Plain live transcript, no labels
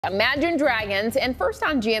Imagine Dragons, and first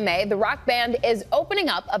on GMA, the rock band is opening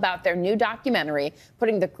up about their new documentary,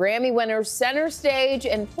 putting the Grammy winners center stage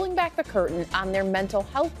and pulling back the curtain on their mental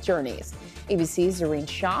health journeys. ABC's Zareen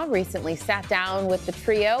Shaw recently sat down with the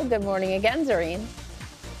trio. Good morning again, Zareen.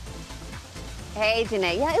 Hey,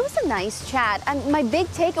 Janae. Yeah, it was a nice chat. And my big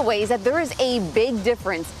takeaway is that there is a big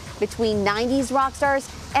difference between 90s rock stars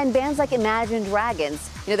and bands like Imagine Dragons.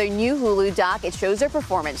 You know, their new Hulu doc, it shows their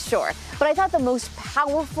performance, sure. But I thought the most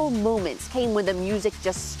powerful moments came when the music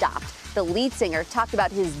just stopped. The lead singer talked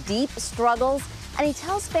about his deep struggles, and he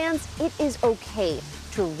tells fans it is okay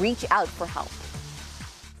to reach out for help.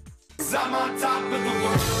 I'm on top of the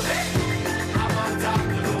world, hey. I'm on top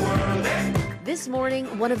of the world, hey. This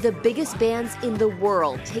morning, one of the biggest bands in the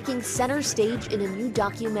world taking center stage in a new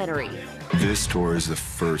documentary. This tour is the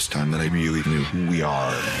first time that I really knew who we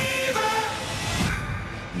are.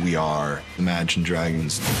 We are Imagine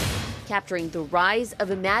Dragons. Capturing the rise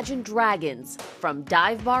of Imagine Dragons from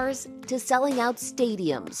dive bars to selling out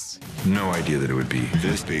stadiums. No idea that it would be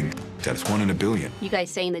this big. That's 1 in a billion. You guys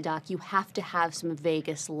say in the doc you have to have some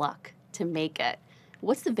Vegas luck to make it.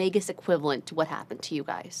 What's the Vegas equivalent to what happened to you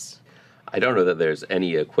guys? I don't know that there's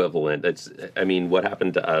any equivalent. I mean, what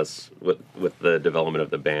happened to us with the development of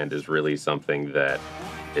the band is really something that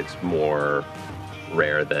it's more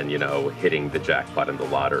rare than, you know, hitting the jackpot in the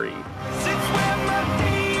lottery.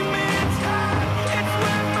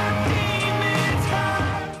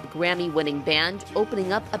 Grammy-winning band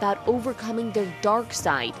opening up about overcoming their dark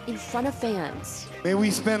side in front of fans. May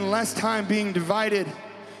we spend less time being divided.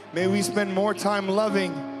 May we spend more time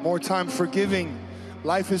loving, more time forgiving.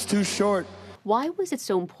 Life is too short. Why was it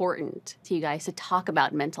so important to you guys to talk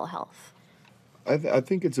about mental health? I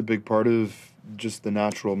think it's a big part of just the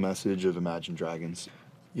natural message of Imagine Dragons.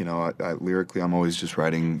 You know, lyrically, I'm always just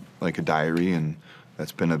writing like a diary, and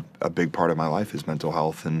that's been a big part of my life is mental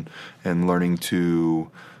health and learning to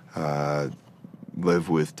live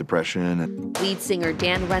with depression. Lead singer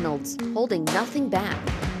Dan Reynolds holding nothing back.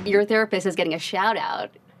 Your therapist is getting a shout out,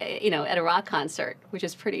 you know, at a rock concert, which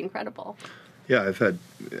is pretty incredible. Yeah, I've had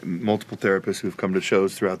multiple therapists who've come to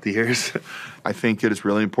shows throughout the years. I think it is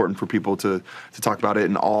really important for people to talk about it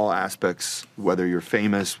in all aspects, whether you're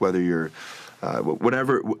famous, whether you're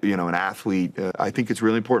whatever, you know, an athlete. I think it's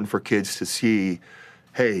really important for kids to see,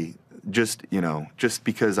 hey, just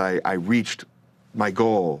because I reached my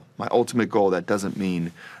goal, my ultimate goal, that doesn't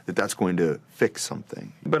mean that that's going to fix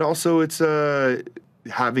something. But also it's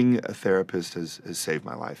having a therapist has saved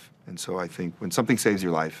my life. And so I think when something saves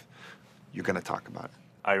your life, you're going to talk about it.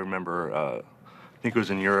 I remember, I think it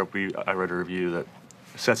was in Europe, I read a review that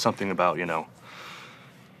said something about, you know,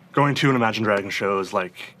 going to an Imagine Dragons show is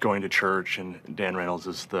like going to church, and Dan Reynolds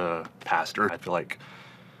is the pastor. I feel like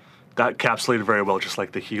that encapsulated very well just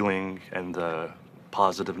like the healing and the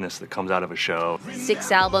positiveness that comes out of a show.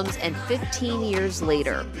 6 albums and 15 years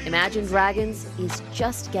later, Imagine Dragons is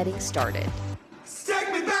just getting started. Take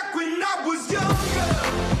me back when I was younger.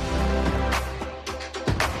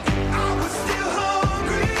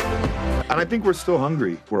 And I think we're still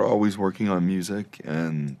hungry. We're always working on music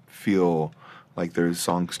and feel like there's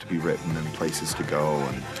songs to be written and places to go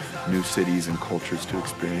and new cities and cultures to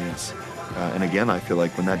experience. And again, I feel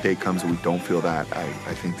like when that day comes and we don't feel that,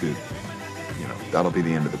 I think that, you know, that'll be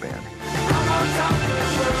the end of the band.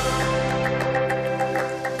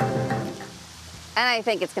 And I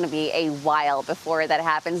think it's going to be a while before that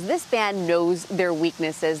happens. This band knows their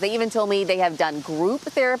weaknesses. They even told me they have done group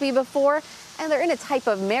therapy before, and they're in a type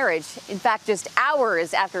of marriage. In fact, just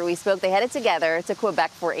hours after we spoke, they headed together to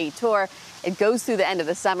Quebec for a tour. It goes through the end of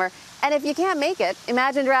the summer. And if you can't make it,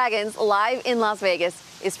 Imagine Dragons live in Las Vegas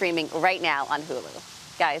is streaming right now on Hulu.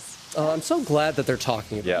 Guys. I'm so glad that they're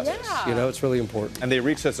talking about this. You know, it's really important. And they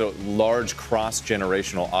reach such a large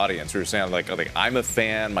cross-generational audience. You're saying, like, I'm a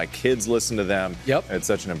fan, my kids listen to them. Yep. It's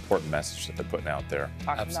such an important message that they're putting out there.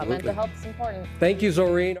 Talking about mental health is important. Thank you,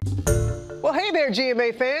 Zoreen. Well, hey there,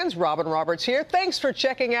 GMA fans. Robin Roberts here. Thanks for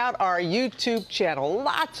checking out our YouTube channel.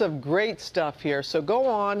 Lots of great stuff here. So go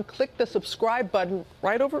on, click the subscribe button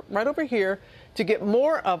right over here to get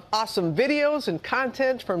more of awesome videos and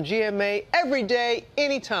content from GMA every day,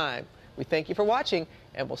 anytime. We thank you for watching,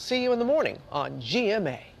 and we'll see you in the morning on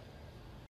GMA.